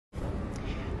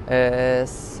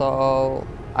So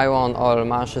I won all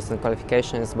matches and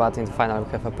qualifications, but in the final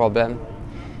we have a problem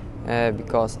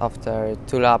because after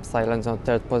 2 laps I landed on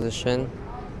 3rd position,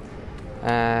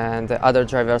 and the other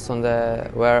drivers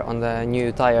were on the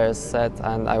new tires set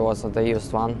and I was on the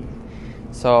used one.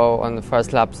 So on the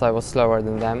first laps I was slower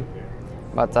than them,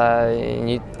 but I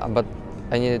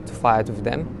needed to fight with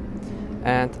them.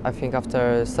 And I think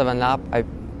after 7 laps I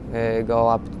go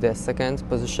up to the 2nd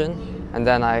position, and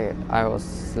then I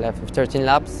was left with 13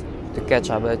 laps to catch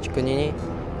up Cicconini,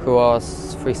 who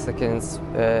was 3 seconds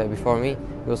before me.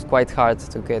 It was quite hard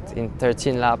to get in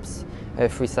 13 laps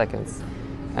 3 seconds.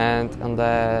 And on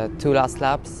the 2 last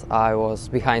laps I was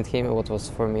behind him, what was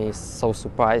for me so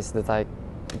surprised that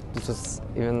it was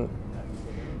even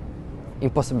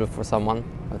impossible for someone,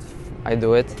 but I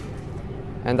do it.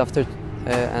 And after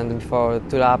and before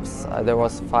 2 laps there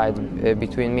was a fight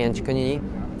between me and Cicconini.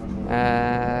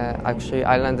 Actually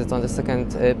I landed on the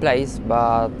 2nd place,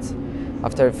 but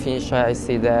after finish I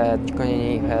see that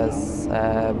Cicconini has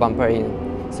bumper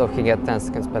in, so he get 10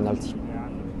 seconds penalty.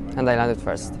 And I landed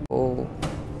first.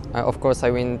 Of course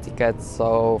I win tickets,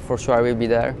 so for sure I will be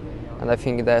there. And I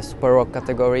think the Super Rock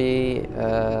category,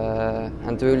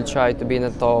 and we will try to be in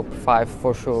the top 5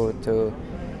 for sure.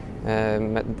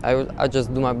 I'll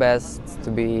just do my best to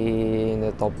be in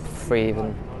the top 3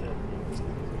 even.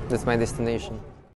 That's my destination.